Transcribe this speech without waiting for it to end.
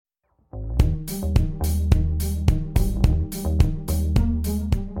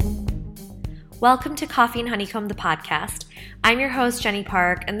Welcome to Coffee and Honeycomb, the podcast. I'm your host, Jenny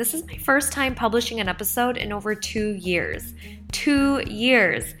Park, and this is my first time publishing an episode in over 2 years. 2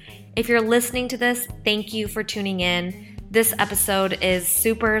 years. If you're listening to this, thank you for tuning in. This episode is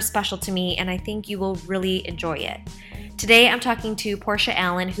super special to me, and I think you will really enjoy it. Today, I'm talking to Portia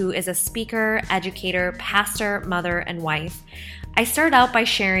Allen, who is a speaker, educator, pastor, mother, and wife. I started out by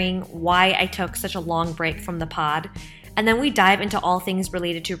sharing why I took such a long break from the pod, and then we dive into all things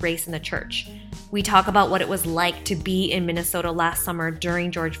related to race in the church. We talk about what it was like to be in Minnesota last summer during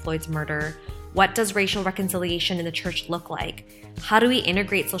George Floyd's murder. What does racial reconciliation in the church look like? How do we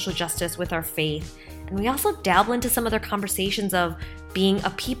integrate social justice with our faith? And we also dabble into some other conversations of being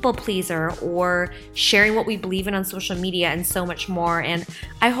a people pleaser or sharing what we believe in on social media and so much more. And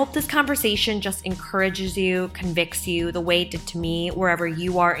I hope this conversation just encourages you, convicts you the way it did to me, wherever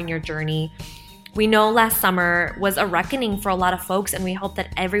you are in your journey. We know last summer was a reckoning for a lot of folks, and we hope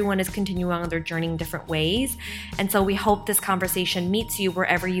that everyone is continuing on their journey in different ways. And so we hope this conversation meets you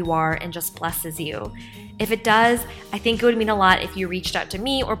wherever you are and just blesses you. If it does, I think it would mean a lot if you reached out to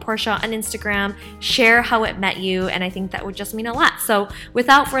me or Portia on Instagram, share how it met you, and I think that would just mean a lot. So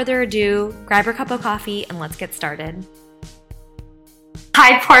without further ado, grab your cup of coffee and let's get started.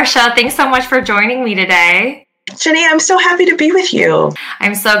 Hi, Portia. Thanks so much for joining me today. Jenny, I'm so happy to be with you.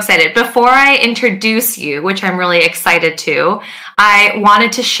 I'm so excited. Before I introduce you, which I'm really excited to, I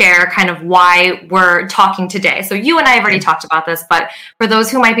wanted to share kind of why we're talking today. So you and I have already talked about this, but for those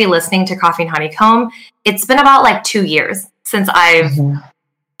who might be listening to Coffee and Honeycomb, it's been about 2 years since I've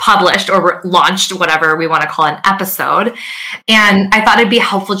published or launched whatever we want to call an episode. And I thought it'd be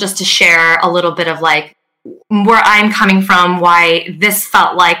helpful just to share a little bit of where I'm coming from, why this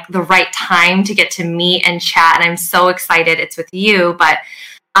felt like the right time to get to meet and chat. And I'm so excited it's with you. But,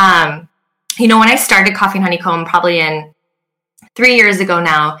 when I started Coffee and Honeycomb probably in 3 years ago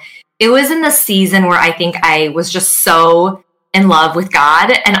now, it was in the season where I think I was just so in love with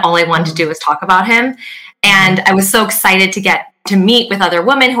God and all I wanted to do was talk about him. And I was so excited to get to meet with other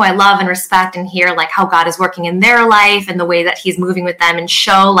women who I love and respect and hear how God is working in their life and the way that he's moving with them and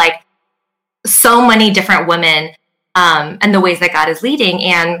show so many different women and the ways that God is leading.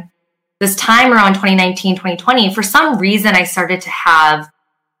 And this time around 2019, 2020, for some reason, I started to have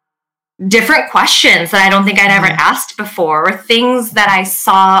different questions that I don't think I'd ever asked before, or things that I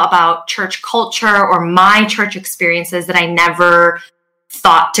saw about church culture or my church experiences that I never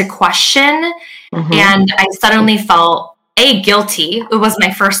thought to question. And I suddenly felt, guilty. It was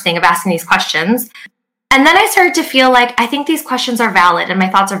my first thing of asking these questions. And then I started to feel I think these questions are valid and my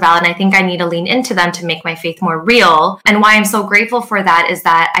thoughts are valid. And I think I need to lean into them to make my faith more real. And why I'm so grateful for that is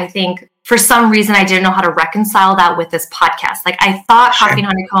that I think for some reason, I didn't know how to reconcile that with this podcast. I thought Coffee and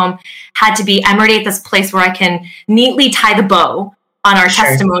Honeycomb had to be, I'm already at this place where I can neatly tie the bow on our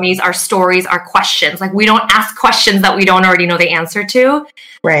testimonies, our stories, our questions. We don't ask questions that we don't already know the answer to.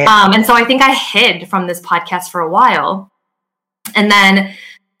 Right. And so I think I hid from this podcast for a while. And then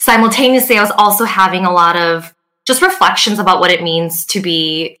simultaneously, I was also having a lot of just reflections about what it means to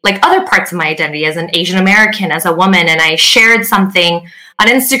be other parts of my identity as an Asian American, as a woman. And I shared something on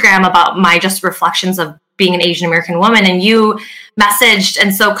Instagram about my just reflections of being an Asian American woman. And you messaged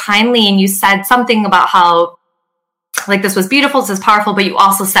and so kindly, and you said something about how this was beautiful, this is powerful, but you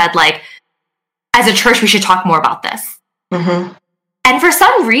also said as a church, we should talk more about this. And for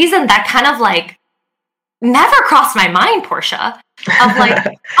some reason, that kind of never crossed my mind, Portia.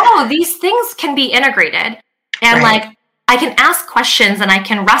 Of these things can be integrated. And I can ask questions and I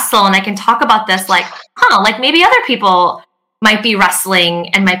can wrestle and I can talk about this maybe other people might be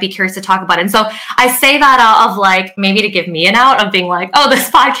wrestling and might be curious to talk about it. And so I say that out of maybe to give me an out of being this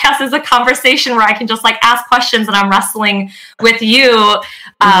podcast is a conversation where I can just ask questions and I'm wrestling with you.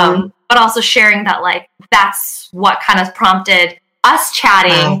 But also sharing that that's what kind of prompted us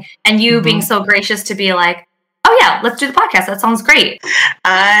chatting and you being so gracious to be oh yeah, let's do the podcast. That sounds great.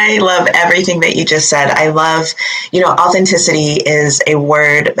 I love everything that you just said. I love, authenticity is a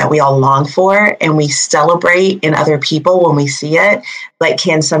word that we all long for and we celebrate in other people when we see it, but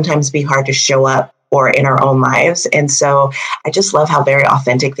can sometimes be hard to show up or in our own lives. And so I just love how very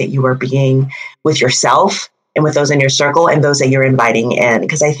authentic that you are being with yourself and with those in your circle and those that you're inviting in,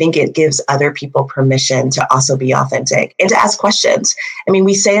 because I think it gives other people permission to also be authentic and to ask questions. I mean,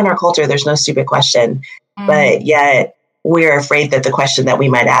 we say in our culture, there's no stupid question. But yet we're afraid that the question that we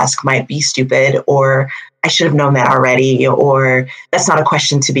might ask might be stupid, or I should have known that already, or that's not a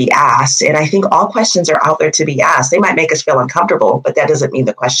question to be asked. And I think all questions are out there to be asked. They might make us feel uncomfortable, but that doesn't mean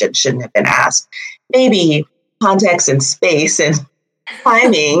the question shouldn't have been asked. Maybe context and space and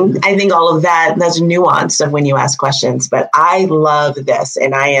timing, I think all of that, that's nuance of when you ask questions. But I love this,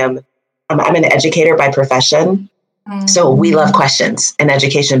 and I am I'm an educator by profession. So we love questions and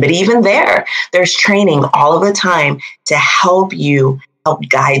education, but even there's training all of the time to help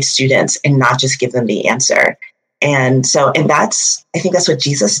guide students and not just give them the answer. I think that's what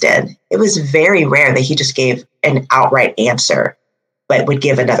Jesus did. It was very rare that he just gave an outright answer, but would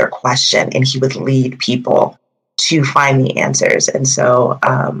give another question, and he would lead people to find the answers. And so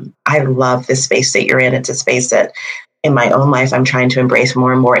I love this space that you're in. It's a space that in my own life, I'm trying to embrace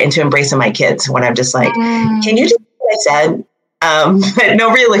more and more, and to embrace in my kids when I'm just like, can you just do what I said? But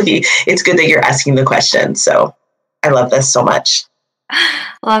no, really, it's good that you're asking the question. So I love this so much.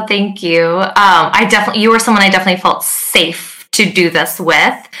 Well, thank you. You were someone I definitely felt safe to do this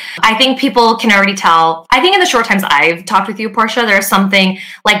with. I think people can already tell. I think in the short times I've talked with you, Portia, there's something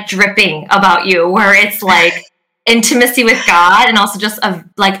like dripping about you where it's like intimacy with God and also just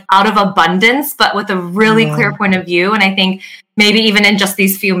like out of abundance, but with a really clear point of view. And I think maybe even in just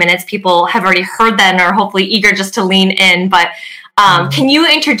these few minutes, people have already heard that and are hopefully eager just to lean in. But can you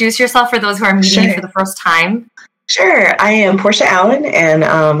introduce yourself for those who are meeting you for the first time? Sure. I am Portia Allen and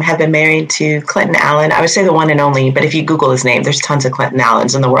have been married to Clinton Allen. I would say the one and only, but if you Google his name, there's tons of Clinton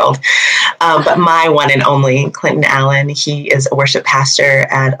Allens in the world. But my one and only, Clinton Allen, he is a worship pastor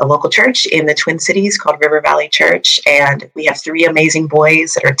at a local church in the Twin Cities called River Valley Church. And we have 3 amazing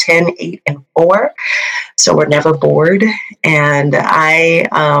boys that are 10, 8, and 4. So we're never bored. And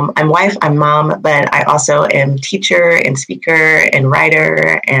I'm wife, I'm mom, but I also am teacher and speaker and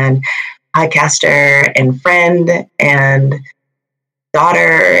writer and podcaster and friend and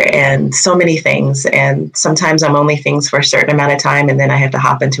daughter and so many things. And sometimes I'm only things for a certain amount of time and then I have to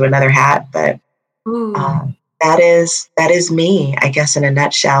hop into another hat. But that is me, I guess, in a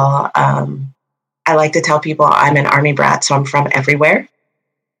nutshell. I like to tell people I'm an Army brat, so I'm from everywhere.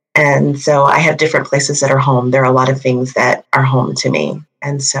 And so I have different places that are home. There are a lot of things that are home to me.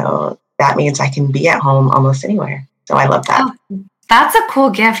 And so that means I can be at home almost anywhere. So I love that. Oh. That's a cool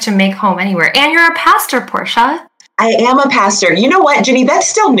gift to make home anywhere. And you're a pastor, Portia. I am a pastor. You know what, Jenny? That's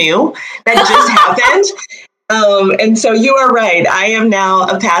still new. That just happened. And so you are right. I am now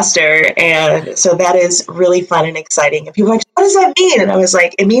a pastor. And so that is really fun and exciting. And people are like, what does that mean? And I was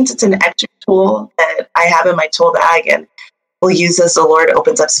like, it means it's an extra tool that I have in my tool bag and will use as the Lord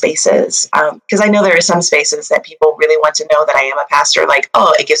opens up spaces. Because I know there are some spaces that people really want to know that I am a pastor, like,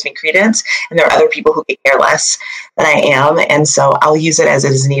 oh, it gives me credence. And there are other people who could care less than I am. And so I'll use it as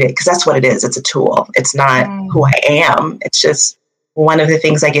it is needed, because that's what it is. It's a tool. It's not who I am. It's just one of the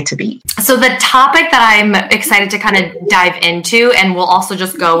things I get to be. So the topic that I'm excited to kind of dive into, and we'll also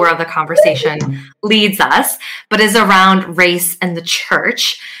just go where the conversation leads us, but is around race and the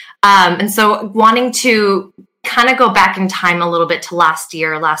church. And so wanting to kind of go back in time a little bit to last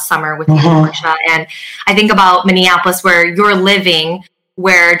summer with you, Portia. And I think about Minneapolis, where you're living,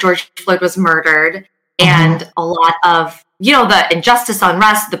 where George Floyd was murdered, and a lot of, the injustice,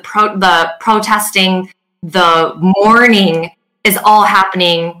 unrest, the protesting, the mourning is all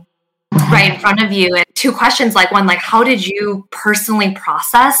happening right in front of you. And 2 questions, like one, like, how did you personally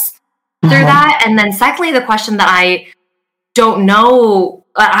process through that? And then secondly, the question that I don't know,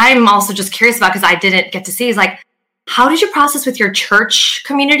 I'm also just curious about, because I didn't get to see, is like, how did you process with your church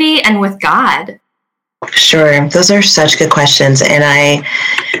community and with God? Sure. Those are such good questions. And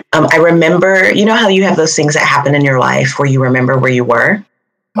I remember, how you have those things that happen in your life where you remember where you were.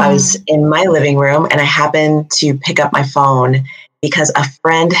 I was in my living room and I happened to pick up my phone because a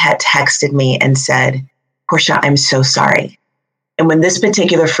friend had texted me and said, Portia, I'm so sorry. And when this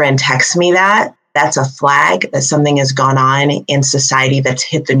particular friend texts me that's a flag that something has gone on in society that's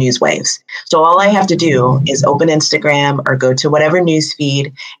hit the news waves. So all I have to do is open Instagram or go to whatever news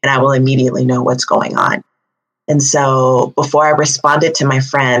feed, and I will immediately know what's going on. And so before I responded to my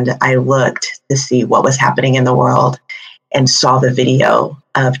friend, I looked to see what was happening in the world and saw the video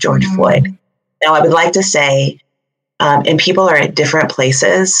of George Floyd. Now, I would like to say, and people are at different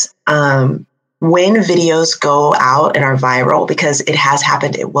places, when videos go out and are viral, because it has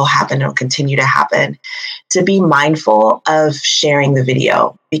happened, it will happen, it'll continue to happen, to be mindful of sharing the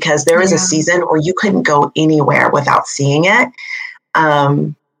video, because there was a season where you couldn't go anywhere without seeing it.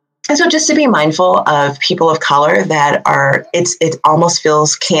 And so just to be mindful of people of color that it almost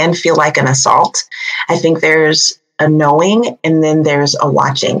can feel like an assault. I think there's a knowing and then there's a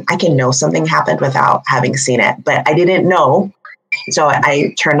watching. I can know something happened without having seen it, but I didn't know. So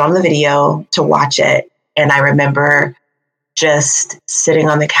I turned on the video to watch it. And I remember just sitting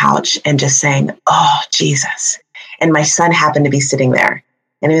on the couch and just saying, oh, Jesus. And my son happened to be sitting there.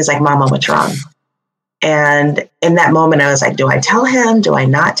 And he was like, Mama, what's wrong? And in that moment, I was like, do I tell him? Do I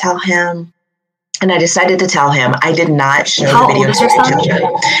not tell him? And I decided to tell him. I did not show How the video old is to your my son?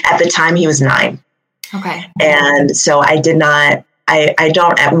 children. At the time, he was 9. Okay. And so I did not,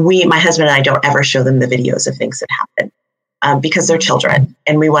 my husband and I don't ever show them the videos of things that happen because they're children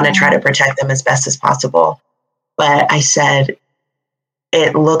and we want to try to protect them as best as possible. But I said,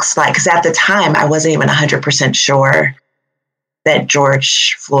 it looks like, because at the time I wasn't even 100% sure that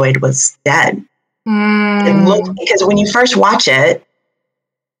George Floyd was dead. It looked, because when you first watch it,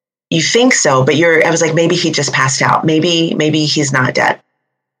 you think so, but I was like, maybe he just passed out. Maybe he's not dead.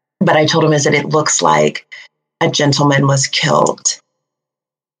 But I told him is that it looks like a gentleman was killed.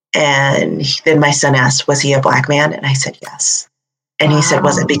 And then my son asked, was he a Black man? And I said, yes. And he said,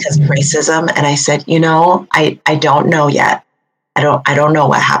 was it because of racism? And I said, I don't know yet. I don't know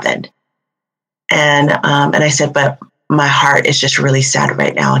what happened. And I said, but my heart is just really sad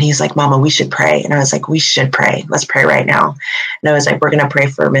right now. And he's like, Mama, we should pray. And I was like, we should pray. Let's pray right now. And I was like, we're going to pray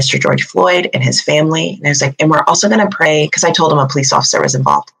for Mr. George Floyd and his family. And I was like, and we're also going to pray, because I told him a police officer was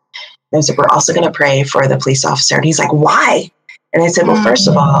involved. And I was like, we're also going to pray for the police officer. And he's like, why? And I said, well, first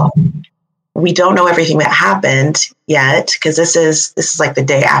of all, we don't know everything that happened yet, because this is like the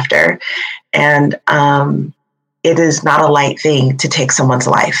day after. And it is not a light thing to take someone's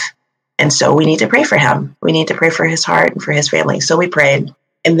life. And so we need to pray for him. We need to pray for his heart and for his family. So we prayed.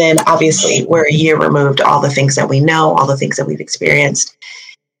 And then obviously we're a year removed, all the things that we know, all the things that we've experienced.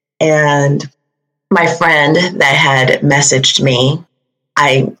 And my friend that had messaged me,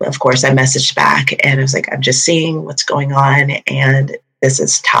 I messaged back and I was like, I'm just seeing what's going on. And this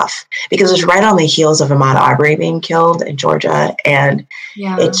is tough, because it was right on the heels of Ahmaud Arbery being killed in Georgia. And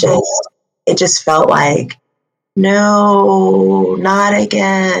it just felt like, no, not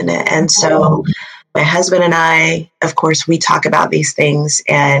again. And so my husband and I, of course, we talk about these things,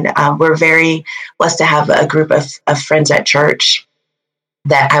 and we're very blessed to have a group of friends at church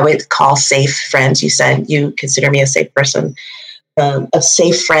that I would call safe friends. You said you consider me a safe person, of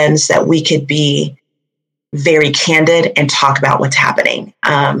safe friends that we could be very candid and talk about what's happening.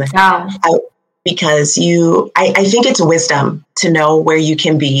 Because I think it's wisdom to know where you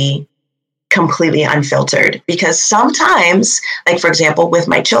can be completely unfiltered, because sometimes, like, for example, with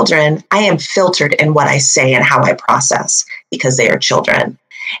my children, I am filtered in what I say and how I process, because they are children.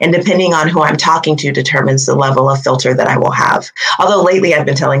 And depending on who I'm talking to determines the level of filter that I will have. Although lately I've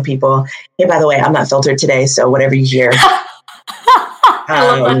been telling people, hey, by the way, I'm not filtered today. So whatever you hear,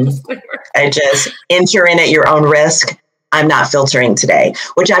 I just enter in at your own risk. I'm not filtering today,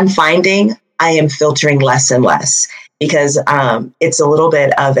 which I'm finding I am filtering less and less, because it's a little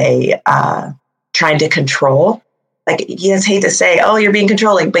bit of a trying to control. Like, you just hate to say, oh, you're being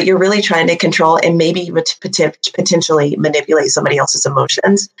controlling, but you're really trying to control and maybe potentially manipulate somebody else's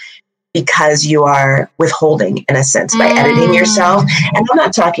emotions, because you are withholding, in a sense, by editing yourself. And I'm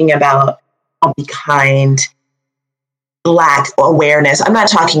not talking about I'll be kind, lack awareness. I'm not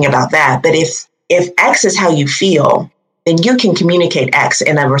talking about that. But if X is how you feel, then you can communicate X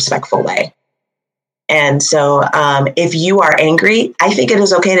in a respectful way. And so if you are angry, I think it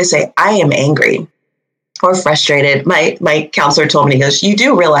is okay to say, I am angry or frustrated. My counselor told me, he goes, you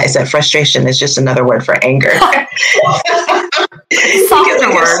do realize that frustration is just another word for anger. Softer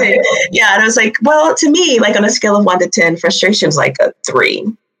word. Yeah. And I was like, well, to me, like, on a scale of 1 to 10, frustration is like a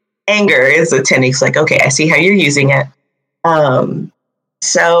 3. Anger is a 10. It's like, okay, I see how you're using it.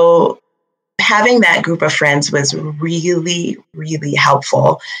 So having that group of friends was really, really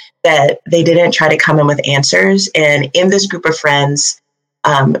helpful, that they didn't try to come in with answers. And in this group of friends,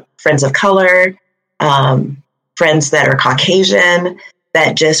 friends of color, friends that are Caucasian,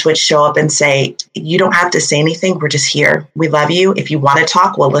 that just would show up and say, you don't have to say anything. We're just here. We love you. If you want to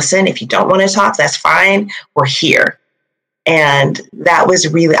talk, we'll listen. If you don't want to talk, that's fine. We're here. And that was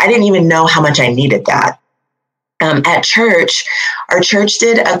really, I didn't even know how much I needed that. At church, our church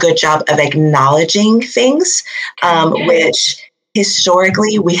did a good job of acknowledging things, which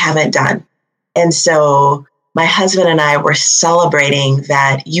historically we haven't done. And so my husband and I were celebrating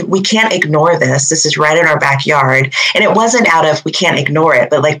that we can't ignore this. This is right in our backyard. And it wasn't out of, we can't ignore it,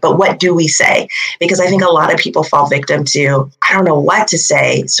 but what do we say? Because I think a lot of people fall victim to, I don't know what to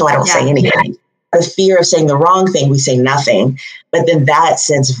say, so I don't say anything. The fear of saying the wrong thing, we say nothing. But then that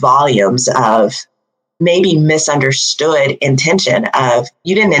sends volumes of maybe misunderstood intention of,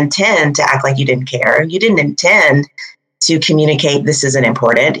 you didn't intend to act like you didn't care. You didn't intend to communicate this isn't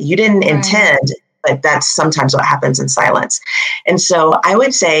important. You didn't intend, but that's sometimes what happens in silence. And so I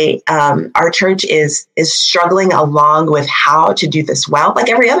would say our church is struggling along with how to do this well, like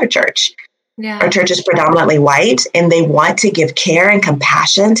every other church. Yeah. Our church is predominantly white, and they want to give care and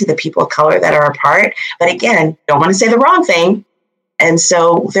compassion to the people of color that are a part. But again, don't want to say the wrong thing. And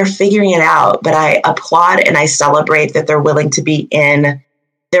so they're figuring it out, but I applaud and I celebrate that they're willing to be in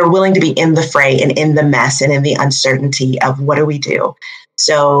the fray and in the mess and in the uncertainty of what do we do.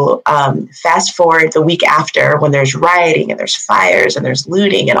 So fast forward the week after, when there's rioting and there's fires and there's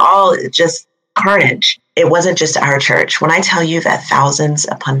looting and all just carnage. It wasn't just our church. When I tell you that thousands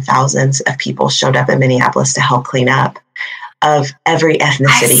upon thousands of people showed up in Minneapolis to help clean up, of every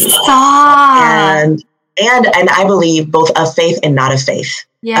ethnicity, and I believe both of faith and not of faith,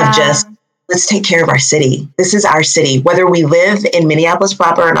 of just, let's take care of our city. This is our city. Whether we live in Minneapolis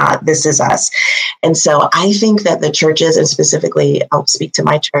proper or not, this is us. And so I think that the churches, and specifically, I'll speak to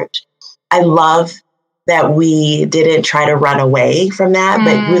my church, I love that we didn't try to run away from that,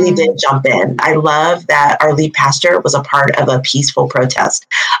 but really did jump in. I love that our lead pastor was a part of a peaceful protest.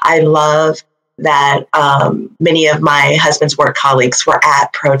 I love that many of my husband's work colleagues were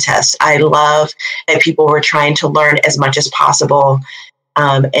at protests. I love that people were trying to learn as much as possible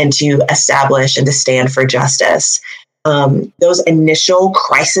and to establish and to stand for justice. Those initial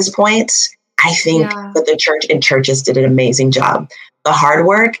crisis points, I think that the church and churches did an amazing job. The hard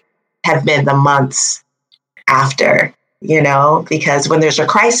work have been the months after, because when there's a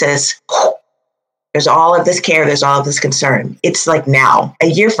crisis, there's all of this care, there's all of this concern. It's like now, a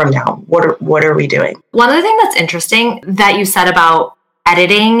year from now, what are we doing? One other thing that's interesting that you said about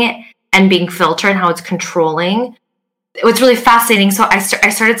editing and being filtered and how it's controlling, it was really fascinating. So I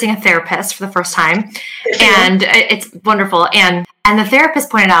started seeing a therapist for the first time, and it's wonderful. And the therapist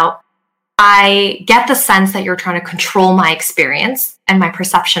pointed out, I get the sense that you're trying to control my experience and my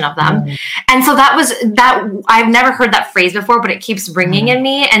perception of them. And so that I've never heard that phrase before, but it keeps ringing in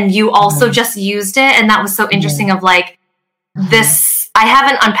me. And you also just used it. And that was so interesting of like this, I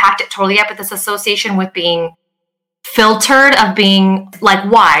haven't unpacked it totally yet, but this association with being filtered, of being like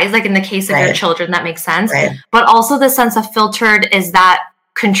wise, like in the case of your children, that makes sense. But also the sense of filtered is that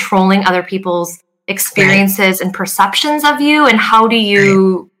controlling other people's experiences and perceptions of you. And how do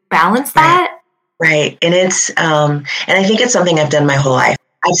you balance that? Right. And it's, and I think it's something I've done my whole life.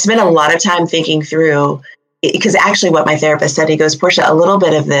 I've spent a lot of time thinking through, because actually what my therapist said, he goes, Portia, a little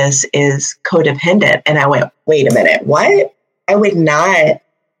bit of this is codependent. And I went, wait a minute, what? I would not.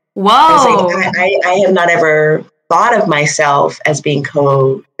 Whoa. I have not ever thought of myself as being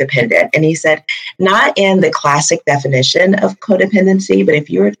codependent. And he said, not in the classic definition of codependency, but if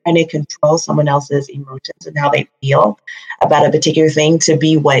you were trying to control someone else's emotions and how they feel about a particular thing to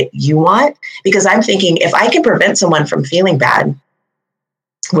be what you want, because I'm thinking, if I can prevent someone from feeling bad,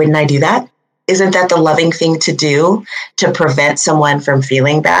 wouldn't I do that? Isn't that the loving thing to do, to prevent someone from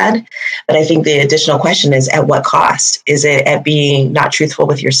feeling bad? But I think the additional question is, at what cost? Is it at being not truthful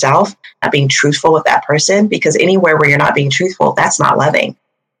with yourself, not being truthful with that person? Because anywhere where you're not being truthful, that's not loving.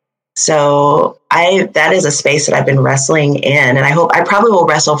 So that is a space that I've been wrestling in, and I probably will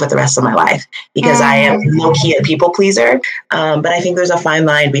wrestle for the rest of my life, because I am low-key a people pleaser. But I think there's a fine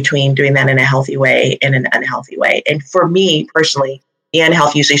line between doing that in a healthy way and an unhealthy way. And for me personally, the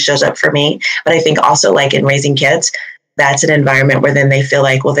unhealth usually shows up for me. But I think also, like in raising kids, that's an environment where then they feel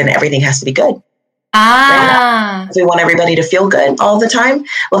like, well, then everything has to be good. Right? If we want everybody to feel good all the time,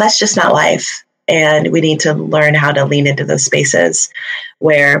 well, that's just not life. And we need to learn how to lean into those spaces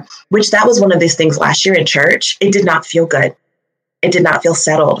which that was one of these things last year in church. It did not feel good. It did not feel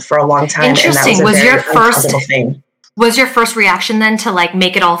settled for a long time. Interesting. And was your first reaction then to like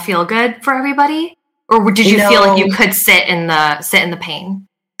make it all feel good for everybody? Or did you feel like you could sit in the pain?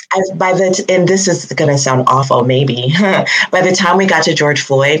 And this is going to sound awful, maybe. By the time we got to George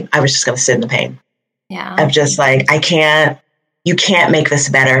Floyd, I was just going to sit in the pain. Yeah. I'm just like, you can't make this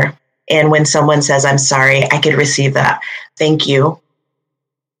better. And when someone says, I'm sorry, I could receive that. Thank you.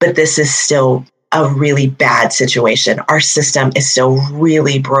 But this is still a really bad situation. Our system is still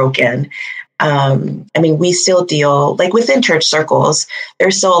really broken. We still deal, like within church circles,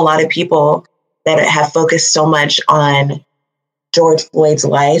 there's still a lot of people that have focused so much on George Floyd's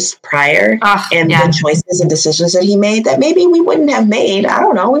life prior the choices and decisions that he made that maybe we wouldn't have made. I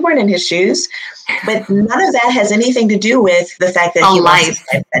don't know. We weren't in his shoes. But none of that has anything to do with the fact that he lost his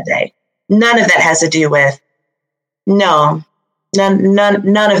life that day. None of that has to do with, none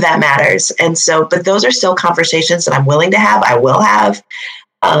of that matters. And so, but those are still conversations that I'm willing to have. I will have,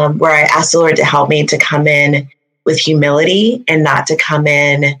 where I ask the Lord to help me to come in with humility and not to come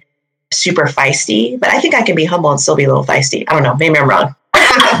in super feisty, but I think I can be humble and still be a little feisty. I don't know. Maybe I'm wrong.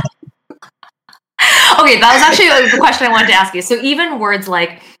 Okay, that was actually the question I wanted to ask you. So even words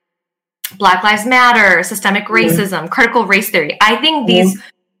like Black Lives Matter, systemic racism, critical race theory, I think these,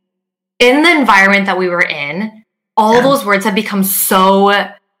 in the environment that we were in, all those words have become so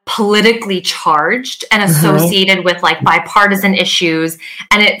politically charged and associated with like bipartisan issues.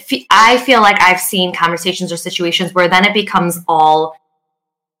 And I feel like I've seen conversations or situations where then it becomes all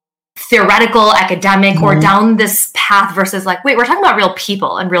theoretical, academic, or down this path versus like, wait, we're talking about real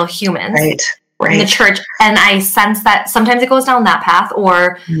people and real humans in the church. And I sense that sometimes it goes down that path,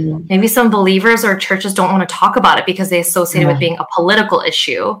 or maybe some believers or churches don't want to talk about it because they associate it with being a political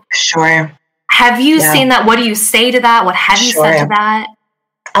issue. Sure. Have you seen that? What do you say to that? What have you said to that?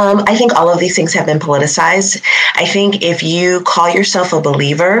 I think all of these things have been politicized. I think if you call yourself a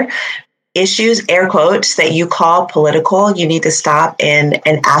believer, issues, air quotes, that you call political, you need to stop and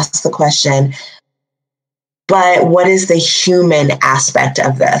ask the question, but what is the human aspect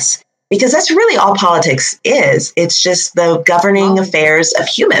of this? Because that's really all politics is. It's just the governing affairs of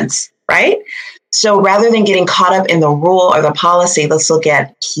humans, right? So rather than getting caught up in the rule or the policy, let's look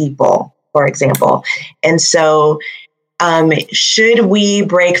at people, for example. And so should we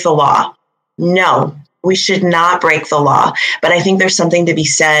break the law? No, we should not break the law. But I think there's something to be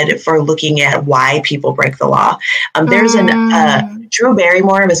said for looking at why people break the law. There's Drew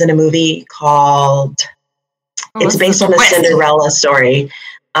Barrymore was in a movie called, it's based on the Cinderella story.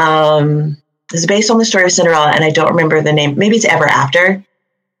 It's based on the story of Cinderella, and I don't remember the name. Maybe it's Ever After.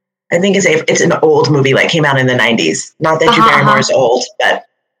 I think it's an old movie, like came out in the 90s. Not that Drew Barrymore is old, but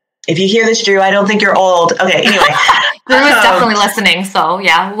if you hear this, Drew, I don't think you're old. Okay, anyway. Drew is definitely listening, so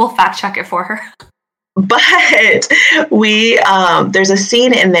yeah, we'll fact check it for her. But there's a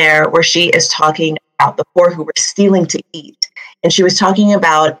scene in there where she is talking about the poor who were stealing to eat. And she was talking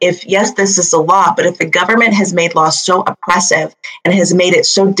about if, yes, this is the law, but if the government has made laws so oppressive and has made it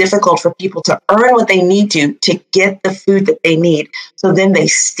so difficult for people to earn what they need to get the food that they need, so then they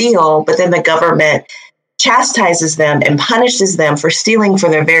steal, but then the government chastises them and punishes them for stealing for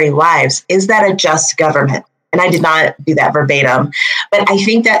their very lives. Is that a just government? And I did not do that verbatim, but I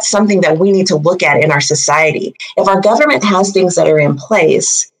think that's something that we need to look at in our society. If our government has things that are in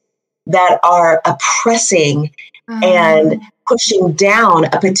place that are oppressing and pushing down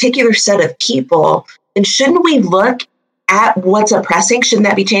a particular set of people, then shouldn't we look at what's oppressing? Shouldn't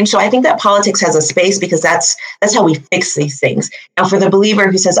that be changed? So I think that politics has a space because that's how we fix these things. Now, for the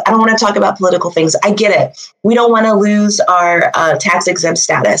believer who says, I don't want to talk about political things, I get it. We don't want to lose our tax exempt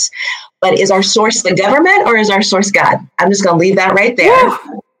status. But is our source the government or is our source God? I'm just going to leave that right there.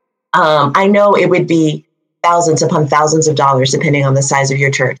 I know it would be thousands upon thousands of dollars, depending on the size of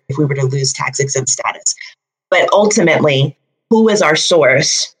your church, if we were to lose tax exempt status. But ultimately, who is our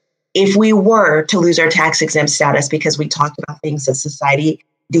source? If we were to lose our tax exempt status because we talked about things that society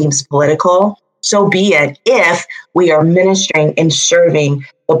deems political, so be it. If we are ministering and serving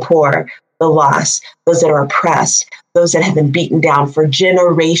the poor, the lost, those that are oppressed, those that have been beaten down for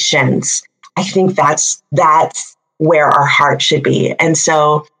generations, I think that's where our heart should be. And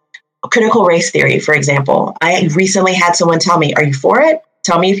so critical race theory, for example, I recently had someone tell me, are you for it?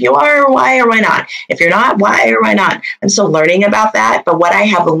 Tell me if you are, or why not. If you're not, why or why not? I'm still learning about that. But what I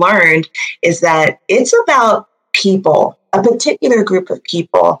have learned is that it's about people, a particular group of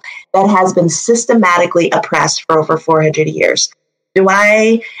people that has been systematically oppressed for over 400 years. Do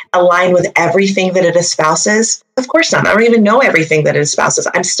I align with everything that it espouses? Of course not. I don't even know everything that it espouses.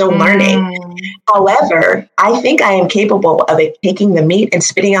 I'm still learning. However, I think I am capable of taking the meat and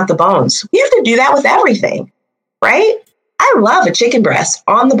spitting out the bones. We have to do that with everything, right? I love a chicken breast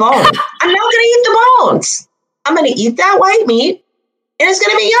on the bone. I'm not going to eat the bones. I'm going to eat that white meat, and it's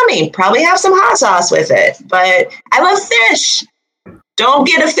going to be yummy. Probably have some hot sauce with it. But I love fish. Don't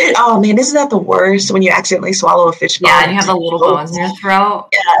get a fish. Oh, man, isn't that the worst when you accidentally swallow a fish bone? Yeah, and you have the little bones in your throat.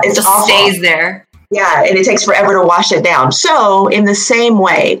 Yeah, it just stays there. Yeah, and it takes forever to wash it down. So in the same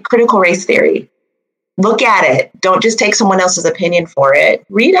way, critical race theory, look at it. Don't just take someone else's opinion for it.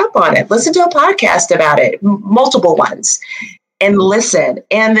 Read up on it. Listen to a podcast about it, multiple ones, and listen.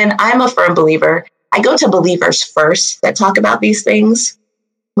 And then I'm a firm believer. I go to believers first that talk about these things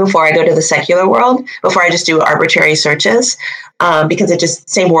before I go to the secular world, before I just do arbitrary searches, because it just,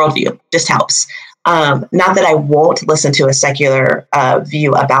 same worldview, just helps. Not that I won't listen to a secular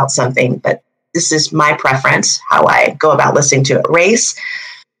view about something, but this is my preference, how I go about listening to it. Race.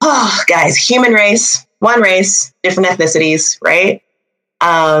 Oh, guys, human race, one race, different ethnicities, right?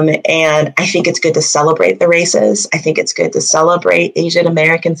 And I think it's good to celebrate the races. I think it's good to celebrate Asian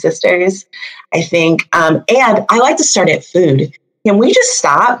American sisters. I think, and I like to start at food. Can we just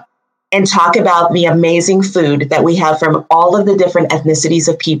stop and talk about the amazing food that we have from all of the different ethnicities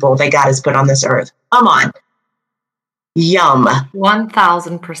of people that God has put on this earth? Come on. Yum.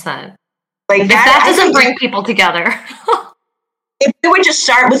 1,000%. Like that doesn't bring people together. If we would just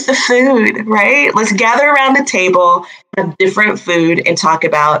start with the food, right? Let's gather around the table, have different food, and talk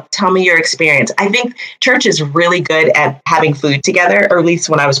about, tell me your experience. I think church is really good at having food together, or at least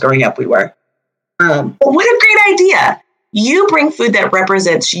when I was growing up, we were. But what a great idea. You bring food that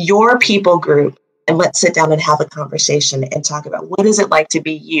represents your people group, and let's sit down and have a conversation and talk about what is it like to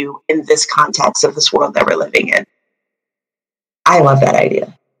be you in this context of this world that we're living in. I love that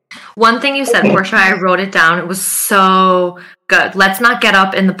idea. One thing you said, Portia, I wrote it down. It was so good. Let's not get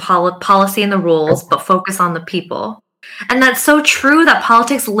up in the policy and the rules, but focus on the people. And that's so true, that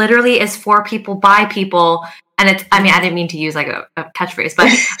politics literally is for people, by people. And it's, I mean, I didn't mean to use like a catchphrase, but,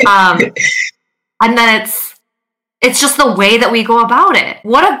 and then it's just the way that we go about it.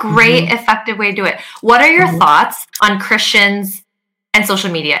 What a great, effective way to do it. What are your thoughts on Christians and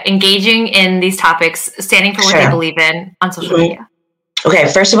social media, engaging in these topics, standing for what they believe in on social media? Okay,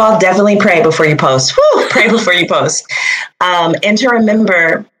 first of all, definitely pray before you post. Woo, pray before you post. And to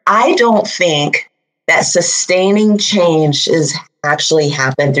remember, I don't think that sustaining change is actually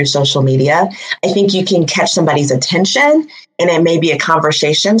happen through social media. I think you can catch somebody's attention and it may be a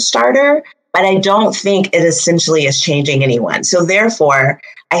conversation starter, but I don't think it essentially is changing anyone. So therefore,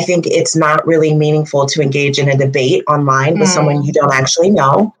 I think it's not really meaningful to engage in a debate online with someone you don't actually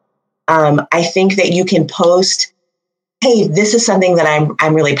know. I think that you can post, hey, this is something that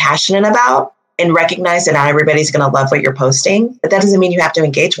I'm really passionate about, and recognize that not everybody's going to love what you're posting, but that doesn't mean you have to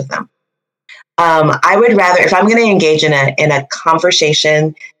engage with them. I would rather, if I'm going to engage in a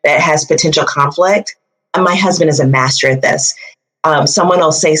conversation that has potential conflict, and my husband is a master at this. Someone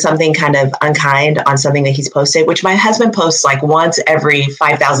will say something kind of unkind on something that he's posted, which my husband posts like once every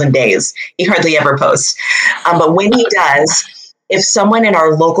 5,000 days. He hardly ever posts. But when he does, if someone in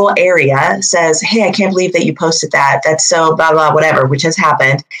our local area says, hey, I can't believe that you posted that, that's so blah, blah, whatever, which has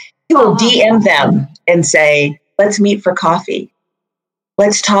happened, he will DM them and say, let's meet for coffee.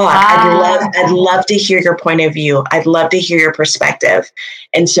 Let's talk. I'd love to hear your point of view. I'd love to hear your perspective.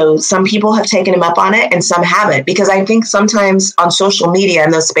 And so some people have taken him up on it and some haven't, because I think sometimes on social media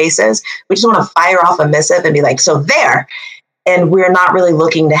in those spaces, we just want to fire off a missive and be like, so there. And we're not really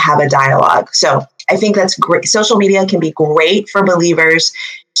looking to have a dialogue. So I think that's great. Social media can be great for believers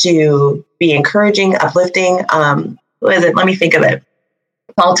to be encouraging, uplifting. What is it? Let me think of it.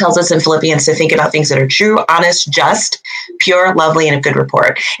 Paul tells us in Philippians to think about things that are true, honest, just, pure, lovely, and of good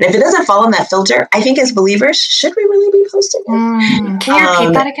report. And if it doesn't fall in that filter, I think as believers, should we really be posting it? Can you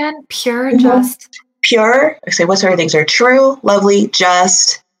repeat that again? Pure, just. Pure. Say what sort of things are true, lovely,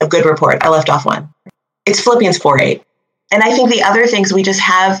 just, of good report. I left off one. It's Philippians 4:8. And I think the other things we just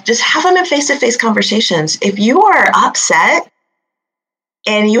have them in face-to-face conversations. If you are upset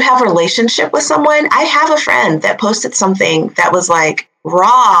and you have a relationship with someone, I have a friend that posted something that was like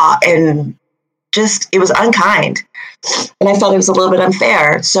raw and just, it was unkind. And I felt it was a little bit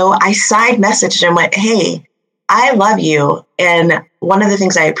unfair. So I side messaged and went, hey, I love you. And one of the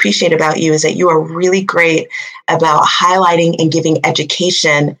things I appreciate about you is that you are really great about highlighting and giving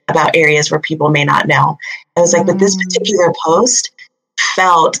education about areas where people may not know. I was like, but this particular post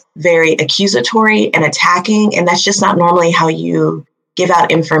felt very accusatory and attacking. And that's just not normally how you give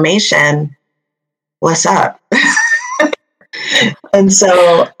out information. What's up? And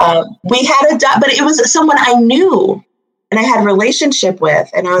so we had but it was someone I knew and I had a relationship with.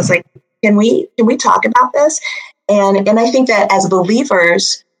 And I was like, can we talk about this? And I think that as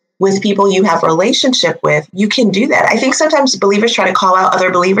believers with people you have a relationship with, you can do that. I think sometimes believers try to call out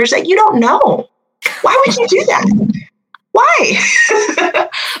other believers that you don't know. Why would you do that? Why?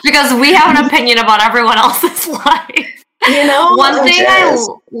 Because we have an opinion about everyone else's life. You know, one thing I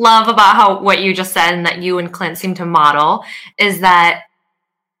love about what you just said and that you and Clint seem to model is that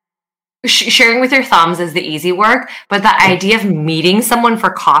sharing with your thumbs is the easy work, but the idea of meeting someone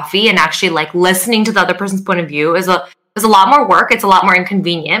for coffee and actually like listening to the other person's point of view is a lot more work. It's a lot more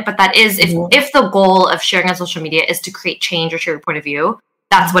inconvenient, but that is if the goal of sharing on social media is to create change or share your point of view,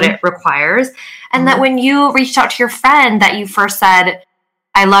 that's what it requires. And that when you reached out to your friend that you first said,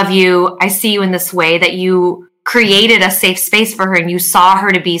 I love you, I see you in this way, that you created a safe space for her and you saw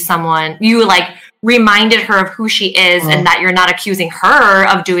her to be someone, you like reminded her of who she is and that you're not accusing her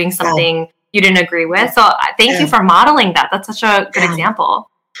of doing something you didn't agree with. So thank you for modeling that. That's such a good example.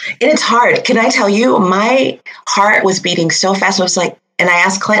 And it's hard. Can I tell you, my heart was beating so fast. I was like, and I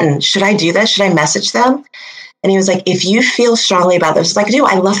asked Clinton, should I do this? Should I message them? And he was like, if you feel strongly about this, like,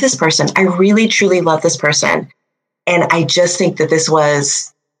 I love this person. I really, truly love this person. And I just think that this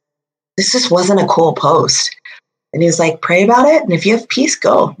just wasn't a cool post. And he was like, pray about it. And if you have peace,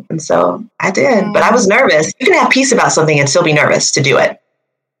 go. And so I did. But I was nervous. You can have peace about something and still be nervous to do it.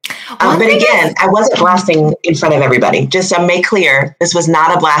 But again, I wasn't blasting in front of everybody. Just to make clear, this was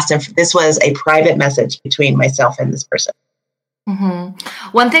not a blast. This was a private message between myself and this person. Mm-hmm.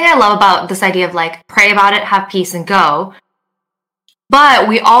 One thing I love about this idea of like, pray about it, have peace, and go. But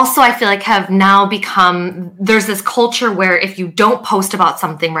we also, I feel like, have now become, there's this culture where if you don't post about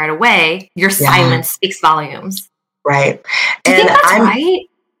something right away, your silence speaks volumes. Right. Do you think that's right?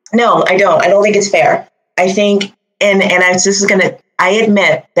 No, I don't. I don't think it's fair. I think, I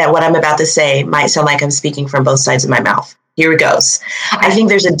admit that what I'm about to say might sound like I'm speaking from both sides of my mouth. Here it goes. Okay. I think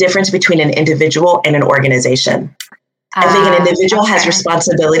there's a difference between an individual and an organization. I think an individual has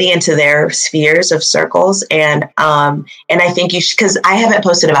responsibility into their spheres of circles. And I think you should, because I haven't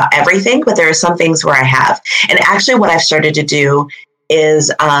posted about everything, but there are some things where I have. And actually what I've started to do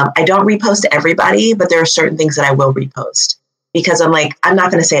is I don't repost everybody, but there are certain things that I will repost because I'm like, I'm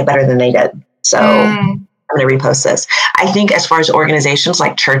not going to say it better than they did. So I'm going to repost this. I think as far as organizations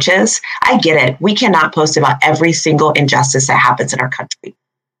like churches, I get it. We cannot post about every single injustice that happens in our country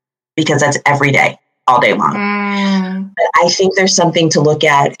because that's every day, all day long. But I think there's something to look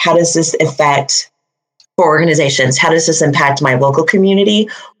at. How does this affect for organizations? How does this impact my local community?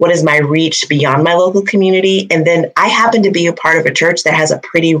 What is my reach beyond my local community? And then I happen to be a part of a church that has a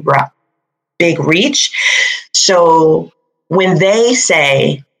pretty big reach. So when they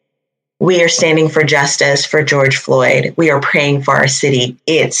say, we are standing for justice for George Floyd, we are praying for our city,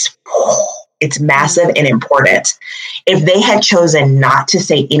 it's massive and important. If they had chosen not to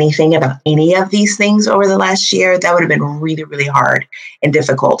say anything about any of these things over the last year, that would have been really, really hard and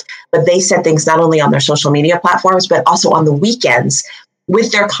difficult. But they said things not only on their social media platforms, but also on the weekends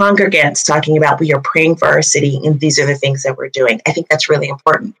with their congregants talking about, we are praying for our city and these are the things that we're doing. I think that's really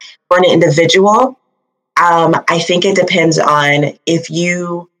important. For an individual, I think it depends on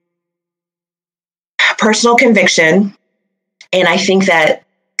personal conviction. And I think that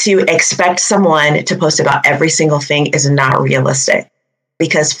to expect someone to post about every single thing is not realistic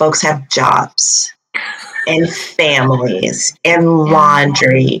because folks have jobs and families and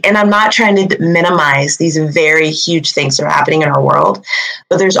laundry. And I'm not trying to minimize these very huge things that are happening in our world,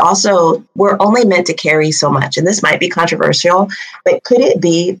 but there's also, we're only meant to carry so much. And this might be controversial, but could it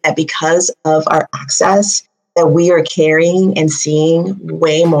be that because of our access that we are carrying and seeing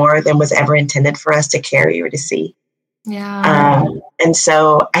way more than was ever intended for us to carry or to see? Yeah. And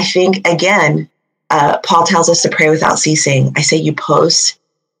so I think, again, Paul tells us to pray without ceasing. I say you post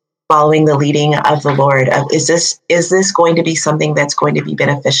following the leading of the Lord. Is this going to be something that's going to be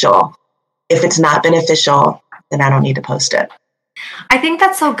beneficial? If it's not beneficial, then I don't need to post it. I think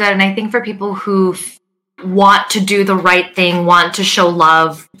that's so good. And I think for people who want to do the right thing, want to show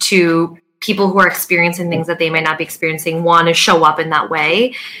love to people who are experiencing things that they might not be experiencing, want to show up in that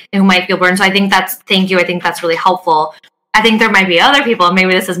way and who might feel burned. So I think thank you. I think that's really helpful. I think there might be other people, and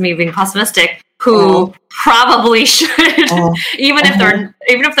maybe this is me being pessimistic, who probably should, even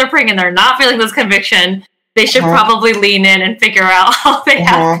if they're praying and they're not feeling this conviction, they should probably lean in and figure out how they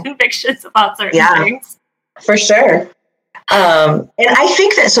have convictions about certain things. For sure. And I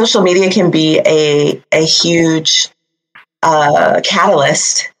think that social media can be a huge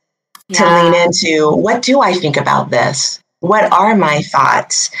catalyst to lean into, what do I think about this? What are my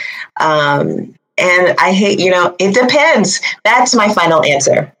thoughts? And I hate, it depends. That's my final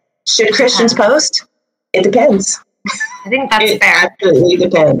answer. Should Christians post? It depends. I think that's fair. It absolutely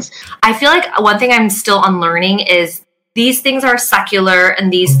depends. I feel like one thing I'm still unlearning is these things are secular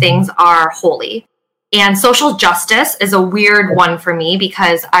and these things are holy. And social justice is a weird one for me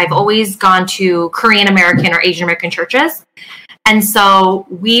because I've always gone to Korean American or Asian American churches. And so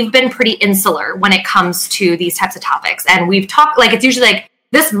we've been pretty insular when it comes to these types of topics. And we've talked, it's usually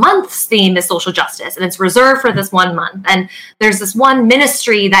this month's theme is social justice, and it's reserved for this 1 month. And there's this one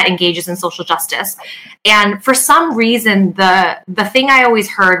ministry that engages in social justice. And for some reason, the thing I always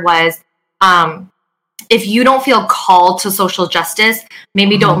heard was, if you don't feel called to social justice,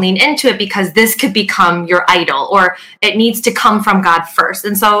 maybe don't lean into it because this could become your idol, or it needs to come from God first.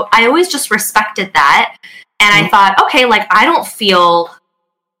 And so I always just respected that. And I thought, okay, I don't feel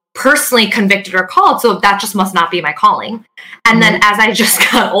personally convicted or called, so that just must not be my calling. And then as I just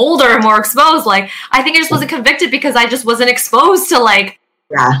got older and more exposed, I think I just wasn't convicted because I just wasn't exposed to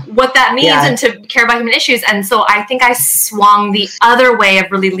what that means and to care about human issues. And so I think I swung the other way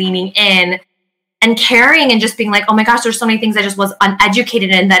of really leaning in and caring and just being like, oh my gosh, there's so many things I just was uneducated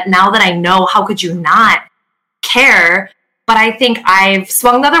in that now that I know, how could you not care? But I think I've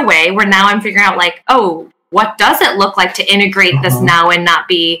swung the other way where now I'm figuring out what does it look like to integrate this now and not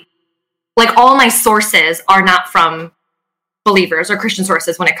be all my sources are not from believers or Christian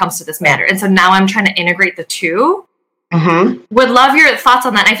sources when it comes to this matter. And so now I'm trying to integrate the two. Mm-hmm. Would love your thoughts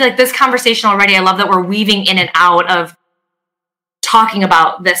on that. I feel like this conversation already, I love that we're weaving in and out of talking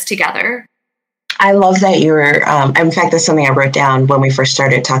about this together. I love that you were, in fact, that's something I wrote down when we first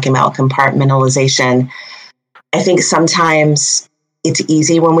started talking about compartmentalization. I think sometimes it's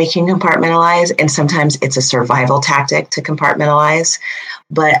easy when we can compartmentalize, and sometimes it's a survival tactic to compartmentalize.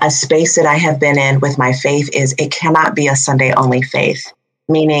 But a space that I have been in with my faith is it cannot be a Sunday only faith,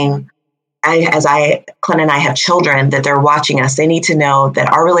 meaning Clint and I have children that they're watching us. They need to know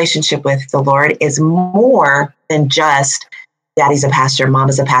that our relationship with the Lord is more than just daddy's a pastor, mom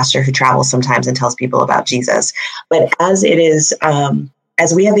is a pastor who travels sometimes and tells people about Jesus. But as it is,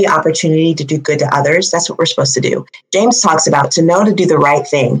 as we have the opportunity to do good to others, that's what we're supposed to do. James talks about to know to do the right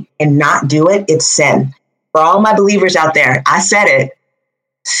thing and not do it, it's sin. For all my believers out there, I said it,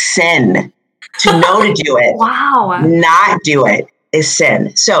 sin. To know to do it, wow, not do it is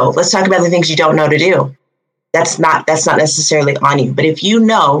sin. So let's talk about the things you don't know to do. That's not necessarily on you. But if you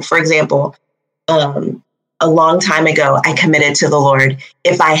know, for example, a long time ago, I committed to the Lord.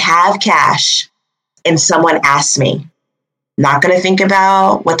 If I have cash and someone asks me, not going to think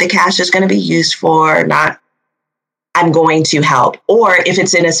about what the cash is going to be used for, I'm going to help. Or if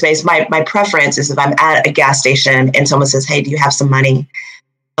it's in a space, my preference is if I'm at a gas station and someone says, hey, do you have some money?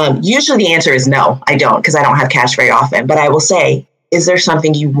 Usually the answer is no, I don't, because I don't have cash very often. But I will say, is there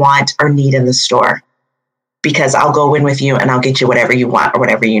something you want or need in the store? Because I'll go in with you and I'll get you whatever you want or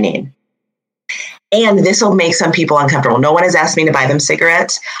whatever you need. And this will make some people uncomfortable. No one has asked me to buy them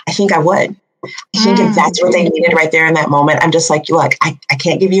cigarettes. I think I would. I think if that's what they needed right there in that moment, I'm just like, look, I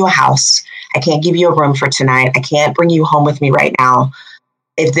can't give you a house. I can't give you a room for tonight. I can't bring you home with me right now.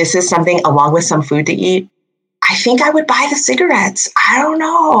 If this is something along with some food to eat, I think I would buy the cigarettes. I don't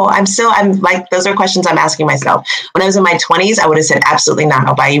know. I'm like, those are questions I'm asking myself. When I was in my 20s, I would have said, absolutely not.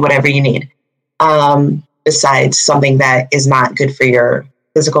 I'll buy you whatever you need. Besides something that is not good for your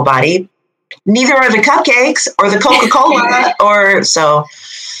physical body. Neither are the cupcakes or the Coca-Cola or so.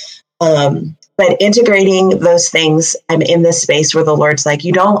 But integrating those things, I'm in this space where the Lord's like,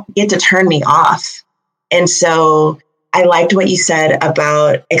 you don't get to turn me off. And so I liked what you said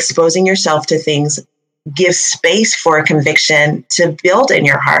about exposing yourself to things, give space for a conviction to build in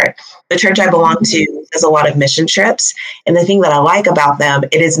your heart. The church I belong to does a lot of mission trips. And the thing that I like about them,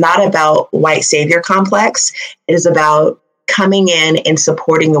 it is not about white savior complex. It is about coming in and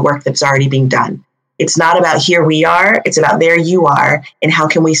supporting the work that's already being done. It's not about here we are. It's about there you are. And how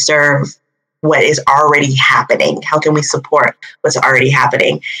can we serve what is already happening? How can we support what's already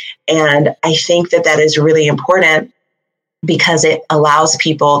happening? And I think that is really important because it allows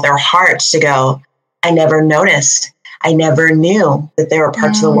people, their hearts to go, I never noticed. I never knew that there were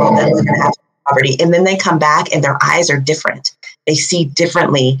parts of the world that was going to have poverty. And then they come back and their eyes are different. They see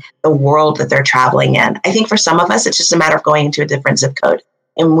differently the world that they're traveling in. I think for some of us, it's just a matter of going into a different zip code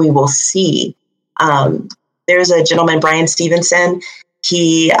and we will see. There's a gentleman, Brian Stevenson.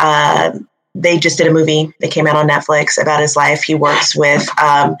 They just did a movie that came out on Netflix about his life. He works with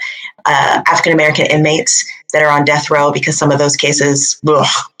African-American inmates that are on death row because some of those cases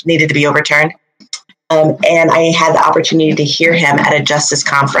needed to be overturned. And I had the opportunity to hear him at a justice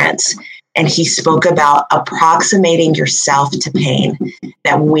conference. And he spoke about approximating yourself to pain,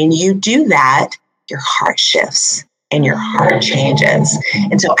 that when you do that, your heart shifts and your heart changes.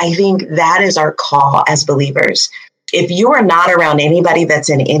 And so I think that is our call as believers. If you are not around anybody that's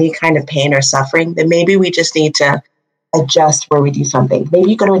in any kind of pain or suffering, then maybe we just need to adjust where we do something.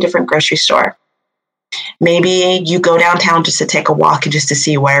 Maybe you go to a different grocery store. Maybe you go downtown just to take a walk and just to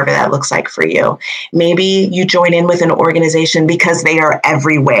see wherever that looks like for you. Maybe you join in with an organization because they are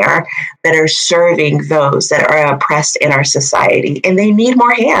everywhere that are serving those that are oppressed in our society. And they need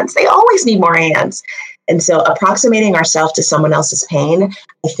more hands. They always need more hands. And so approximating ourselves to someone else's pain,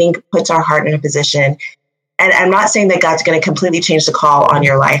 I think puts our heart in a position. And I'm not saying that God's going to completely change the call on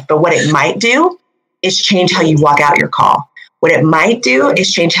your life, but what it might do is change how you walk out your call. What it might do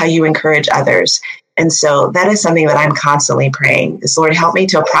is change how you encourage others. And so that is something that I'm constantly praying is, Lord, help me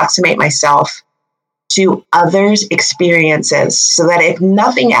to approximate myself to others' experiences so that if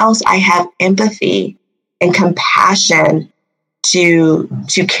nothing else, I have empathy and compassion to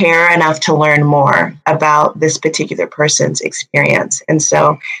care enough to learn more about this particular person's experience. And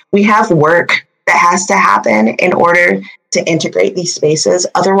so we have work that has to happen in order to integrate these spaces.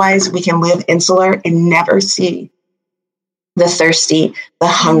 Otherwise, we can live insular and never see the thirsty, the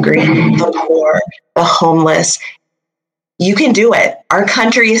hungry, the poor, the homeless. You can do it. Our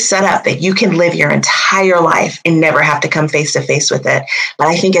country is set up that you can live your entire life and never have to come face to face with it. But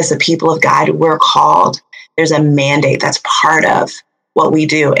I think as the people of God, we're called. There's a mandate that's part of what we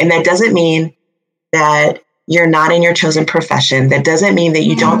do. And that doesn't mean that you're not in your chosen profession. That doesn't mean that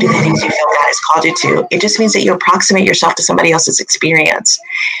you don't do the things you feel God has called you to. It just means that you approximate yourself to somebody else's experience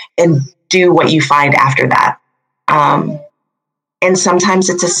and do what you find after that. And sometimes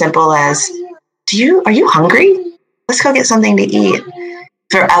it's as simple as, are you hungry? Let's go get something to eat.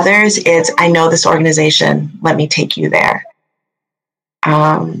 For others, it's, I know this organization, let me take you there.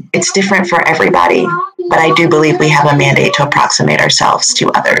 It's different for everybody, but I do believe we have a mandate to approximate ourselves to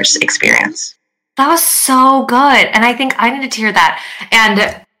others' experience. That was so good. And I think I needed to hear that.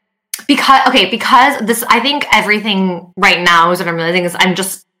 And because this, I think everything right now is what I'm realizing is I'm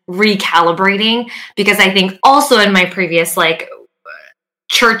just recalibrating, because I think also in my previous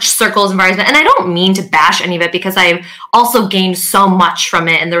church circles environment, and I don't mean to bash any of it, because I've also gained so much from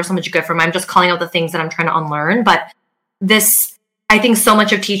it and there was so much good from it. I'm just calling out the things that I'm trying to unlearn. But this, I think so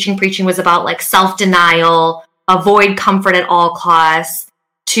much of teaching, preaching was about self-denial, avoid comfort at all costs,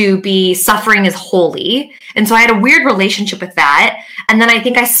 to be suffering is holy. And so I had a weird relationship with that. And then I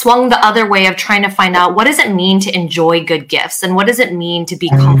think I swung the other way of trying to find out, what does it mean to enjoy good gifts? And what does it mean to be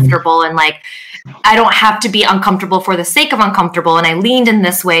comfortable? And I don't have to be uncomfortable for the sake of uncomfortable. And I leaned in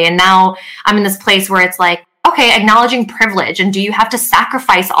this way. And now I'm in this place where it's okay, acknowledging privilege. And do you have to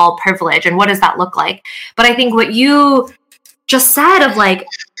sacrifice all privilege? And what does that look like? But I think what you just said of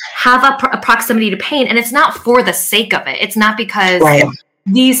have a proximity to pain, and it's not for the sake of it. It's not because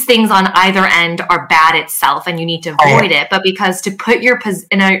these things on either end are bad itself and you need to avoid it, but because to put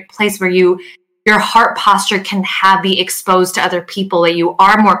in a place where your heart posture can be exposed to other people, that you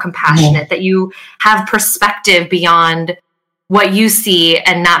are more compassionate, that you have perspective beyond what you see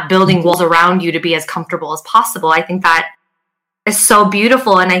and not building walls around you to be as comfortable as possible. I think that is so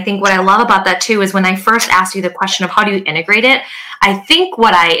beautiful. And I think what I love about that too is when I first asked you the question of how do you integrate it, I think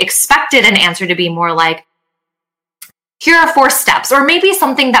what I expected an answer to be more here are 4 steps, or maybe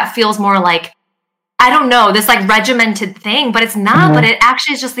something that feels more I don't know, this regimented thing, but it's not, but it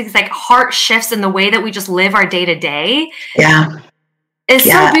actually is just these heart shifts in the way that we just live our day to day. Yeah. It's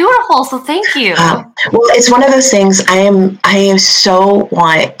so beautiful. So thank you. Well, it's one of those things I am so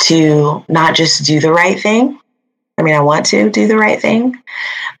want to not just do the right thing. I mean, I want to do the right thing.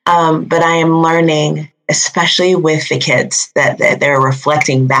 But I am learning, especially with the kids, that they're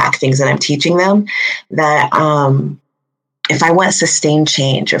reflecting back things that I'm teaching them, that, if I want sustained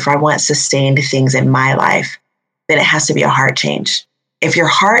change, or if I want sustained things in my life, then it has to be a heart change. If your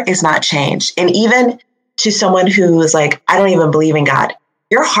heart is not changed, and even to someone who is I don't even believe in God,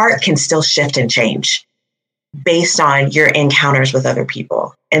 your heart can still shift and change based on your encounters with other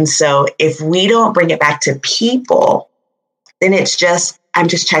people. And so if we don't bring it back to people, then it's just, I'm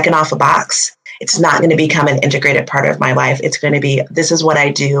just checking off a box. It's not going to become an integrated part of my life. It's going to be, this is what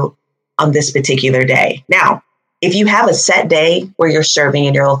I do on this particular day. Now, if you have a set day where you're serving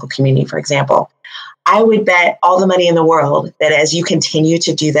in your local community, for example, I would bet all the money in the world that as you continue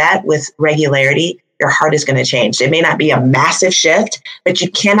to do that with regularity, your heart is going to change. It may not be a massive shift, but you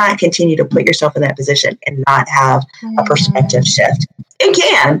cannot continue to put yourself in that position and not have a perspective shift. It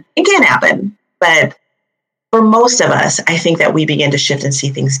can happen. But for most of us, I think that we begin to shift and see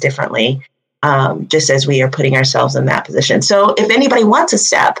things differently, just as we are putting ourselves in that position. So if anybody wants a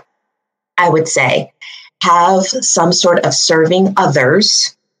step, I would say, have some sort of serving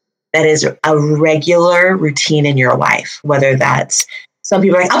others that is a regular routine in your life, whether that's, some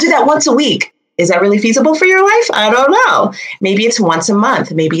people are I'll do that once a week. Is that really feasible for your life? I don't know. Maybe it's once a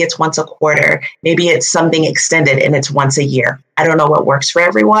month. Maybe it's once a quarter. Maybe it's something extended and it's once a year. I don't know what works for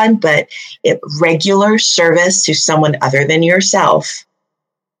everyone, but regular service to someone other than yourself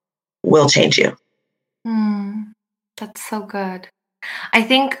will change you. That's so good. I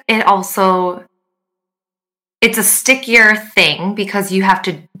think it's a stickier thing because you have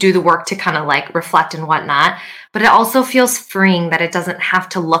to do the work to kind of reflect and whatnot, but it also feels freeing that it doesn't have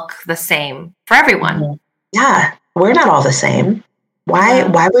to look the same for everyone. Yeah, we're not all the same. Why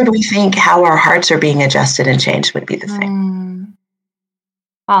would we think how our hearts are being adjusted and changed would be the same?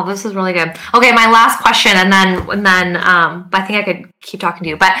 Wow, this is really good. Okay, my last question, and then I think I could keep talking to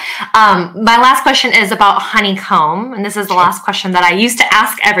you. But my last question is about honeycomb, and this is the last question that I used to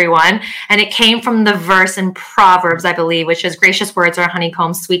ask everyone, and it came from the verse in Proverbs, I believe, which is "Gracious words are a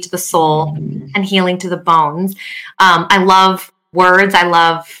honeycomb, sweet to the soul, and healing to the bones." I love words. I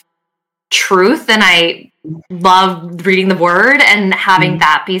love truth, and I love reading the Word and having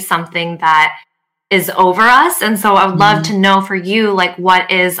that be something that is over us. And so I would love to know for you,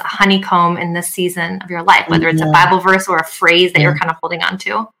 what is a honeycomb in this season of your life, whether it's a Bible verse or a phrase that you're kind of holding on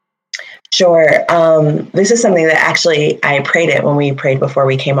to. Sure. This is something that actually I prayed it when we prayed before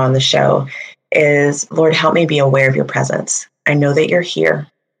we came on the show is, Lord, help me be aware of your presence. I know that you're here,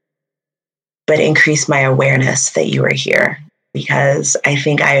 but increase my awareness that you are here. Because I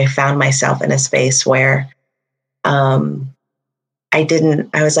think I found myself in a space where I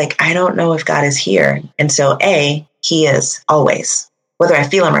was like, I don't know if God is here. And so he is always, whether I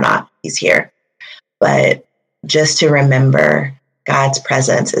feel him or not, he's here. But just to remember God's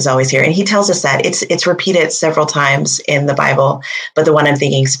presence is always here. And he tells us that it's repeated several times in the Bible. But the one I'm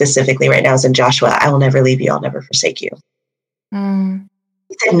thinking specifically right now is in Joshua. I will never leave you. I'll never forsake you. Mm.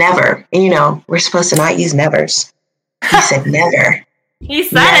 He said never. And, we're supposed to not use nevers. He said never. He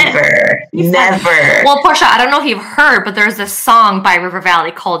said it. Never. Well, Portia, I don't know if you've heard, but there's this song by River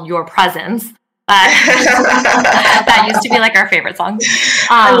Valley called Your Presence. That used to be like our favorite song.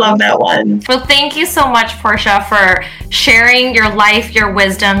 I love that one. Well, thank you so much, Portia, for sharing your life, your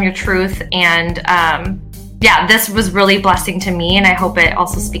wisdom, your truth. And this was really blessing to me. And I hope it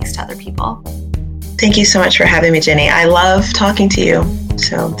also speaks to other people. Thank you so much for having me, Jenny. I love talking to you.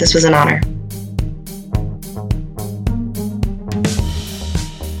 So this was an honor.